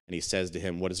 And he says to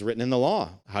him, "What is written in the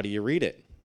law? How do you read it?"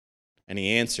 And he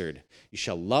answered, "You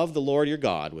shall love the Lord your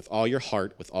God with all your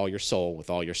heart, with all your soul, with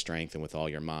all your strength, and with all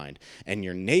your mind, and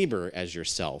your neighbor as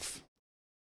yourself."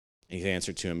 And he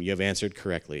answered to him, "You have answered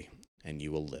correctly, and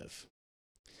you will live."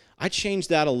 I changed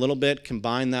that a little bit,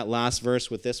 combined that last verse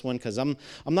with this one, because I'm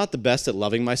not the best at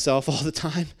loving myself all the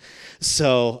time.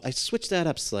 So I switched that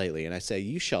up slightly, and I say,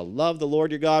 "You shall love the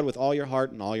Lord your God with all your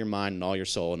heart and all your mind and all your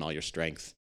soul and all your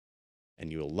strength,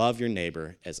 and you will love your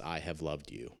neighbor as I have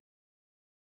loved you."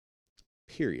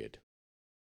 Period.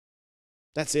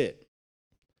 That's it.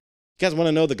 You guys want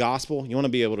to know the gospel? You want to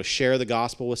be able to share the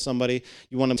gospel with somebody?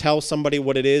 You want to tell somebody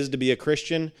what it is to be a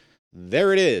Christian?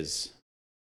 There it is.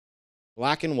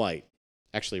 Black and white.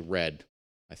 Actually red,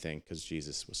 I think, because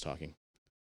Jesus was talking.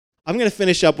 I'm going to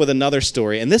finish up with another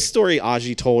story. And this story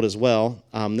Aji told as well.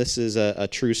 This is a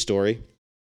true story.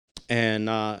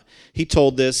 And he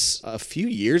told this a few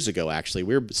years ago, actually.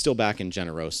 We were still back in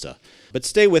Generosa. But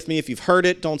stay with me. If you've heard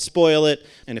it, don't spoil it.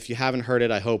 And if you haven't heard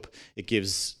it, I hope it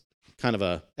gives kind of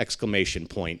a exclamation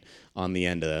point on the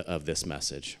end of this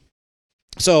message.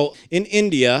 So in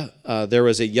India, there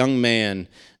was a young man,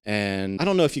 and I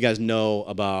don't know if you guys know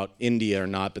about India or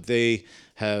not, but they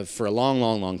have, for a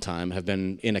long time, have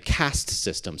been in a caste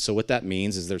system. So what that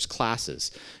means is there's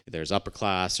classes. There's upper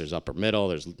class, there's upper middle,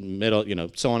 there's middle,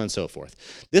 so on and so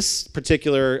forth. This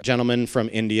particular gentleman from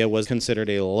India was considered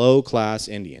a low-class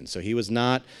Indian. So he was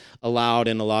not allowed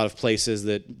in a lot of places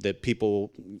that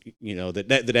people,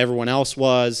 that everyone else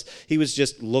was. He was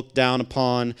just looked down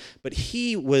upon. But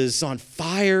he was on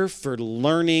fire for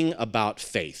learning about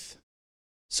faith.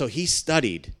 So he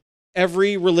studied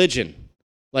every religion,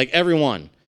 like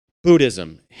everyone,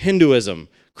 Buddhism, Hinduism,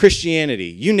 Christianity,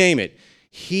 you name it.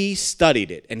 He studied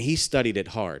it, and he studied it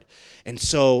hard. And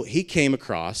so he came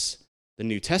across the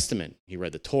New Testament. He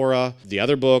read the Torah, the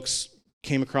other books,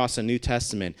 came across the New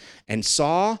Testament, and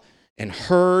saw and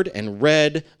heard and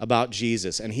read about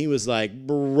Jesus. And he was like,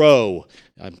 bro,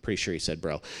 I'm pretty sure he said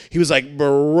bro. He was like,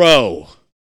 bro,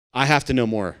 I have to know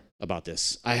more about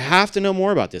this. I have to know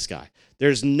more about this guy.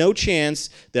 There's no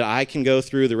chance that I can go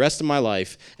through the rest of my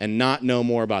life and not know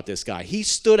more about this guy. He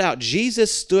stood out.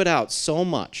 Jesus stood out so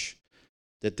much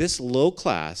that this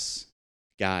low-class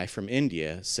guy from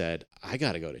India said, I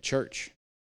got to go to church.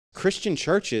 Christian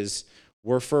churches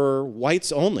were for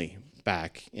whites only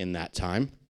back in that time.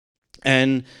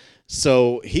 And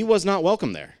so he was not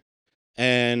welcome there.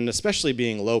 And especially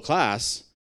being low class,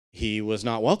 he was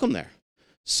not welcome there.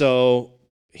 So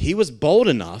he was bold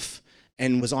enough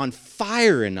and was on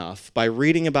fire enough by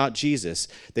reading about Jesus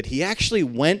that he actually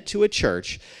went to a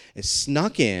church and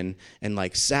snuck in and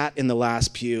like sat in the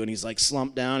last pew, and he's like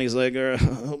slumped down. He's like, I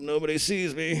hope nobody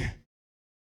sees me.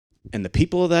 And the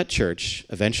people of that church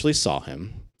eventually saw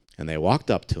him, and they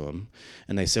walked up to him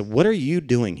and they said, what are you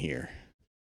doing here?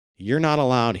 You're not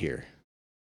allowed here.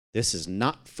 This is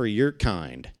not for your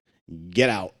kind. Get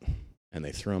out. And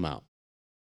they threw him out.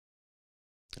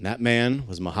 And that man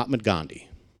was Mahatma Gandhi.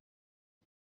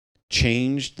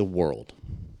 Changed the world.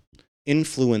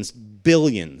 Influenced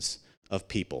billions of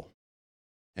people.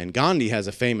 And Gandhi has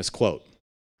a famous quote.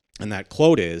 And that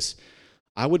quote is,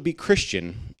 I would be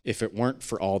Christian if it weren't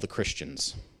for all the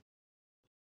Christians.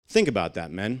 Think about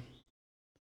that, men.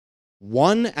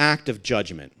 One act of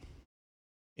judgment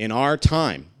in our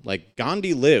time, like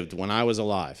Gandhi lived when I was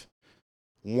alive,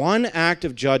 one act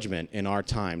of judgment in our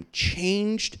time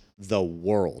changed the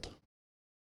world.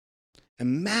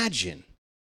 Imagine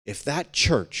if that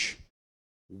church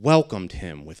welcomed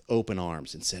him with open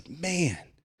arms and said, man,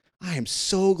 I am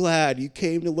so glad you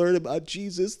came to learn about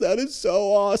Jesus. That is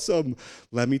so awesome.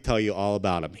 Let me tell you all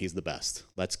about him. He's the best.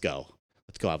 Let's go.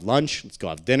 Let's go have lunch. Let's go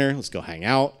have dinner. Let's go hang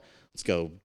out. Let's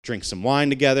go drink some wine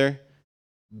together.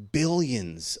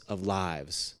 Billions of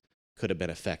lives could have been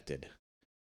affected,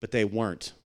 but they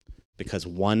weren't because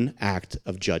one act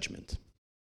of judgment.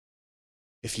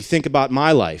 If you think about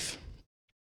my life,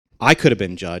 I could have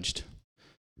been judged.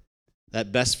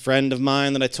 That best friend of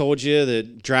mine that I told you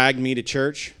that dragged me to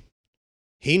church,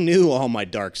 he knew all my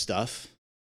dark stuff.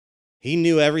 He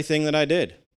knew everything that I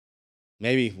did.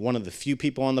 Maybe one of the few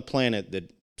people on the planet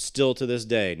that still to this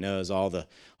day knows all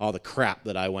the crap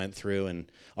that I went through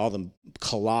and all the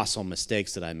colossal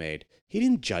mistakes that I made. He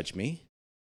didn't judge me.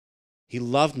 He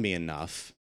loved me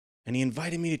enough, and he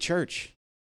invited me to church.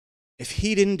 If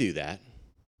he didn't do that,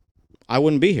 I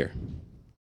wouldn't be here.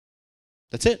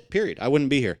 That's it, period. I wouldn't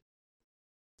be here.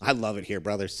 I love it here,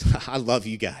 brothers. I love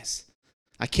you guys.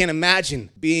 I can't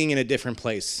imagine being in a different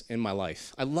place in my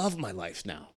life. I love my life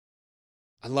now.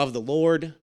 I love the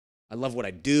Lord. I love what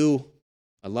I do.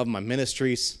 I love my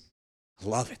ministries. I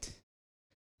love it.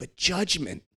 But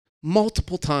judgment,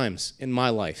 multiple times in my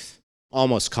life,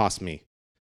 almost cost me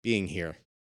being here,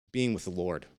 being with the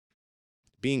Lord,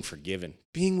 being forgiven,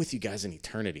 being with you guys in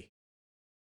eternity.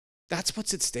 That's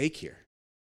what's at stake here.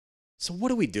 So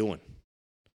what are we doing?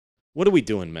 What are we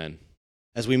doing, men?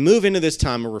 As we move into this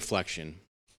time of reflection,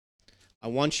 I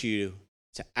want you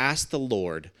to ask the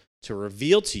Lord to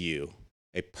reveal to you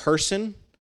a person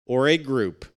or a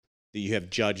group that you have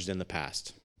judged in the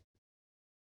past.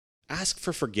 Ask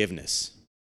for forgiveness.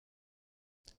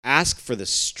 Ask for the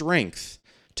strength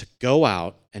to go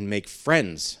out and make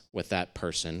friends with that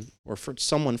person or for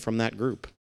someone from that group.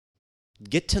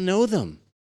 Get to know them.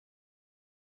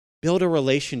 Build a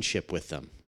relationship with them.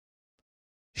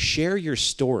 Share your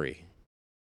story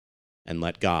and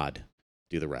let God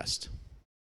do the rest.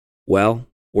 Well,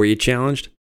 were you challenged?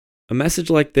 A message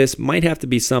like this might have to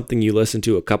be something you listen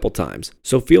to a couple times,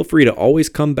 so feel free to always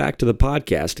come back to the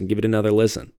podcast and give it another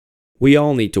listen. We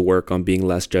all need to work on being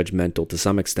less judgmental to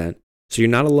some extent, so you're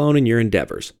not alone in your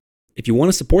endeavors. If you want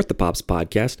to support the Pops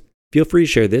Podcast, feel free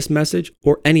to share this message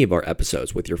or any of our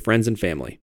episodes with your friends and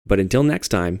family. But until next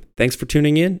time, thanks for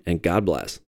tuning in, and God bless.